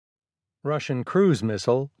Russian cruise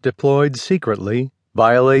missile deployed secretly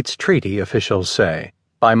violates treaty, officials say.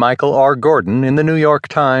 By Michael R. Gordon in the New York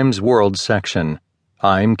Times World section.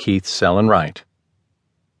 I'm Keith Sellen-Wright.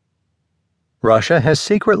 Russia has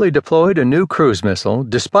secretly deployed a new cruise missile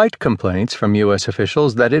despite complaints from U.S.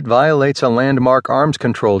 officials that it violates a landmark arms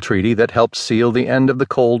control treaty that helped seal the end of the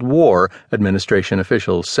Cold War, administration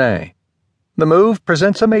officials say. The move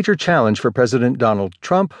presents a major challenge for President Donald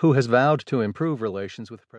Trump, who has vowed to improve relations with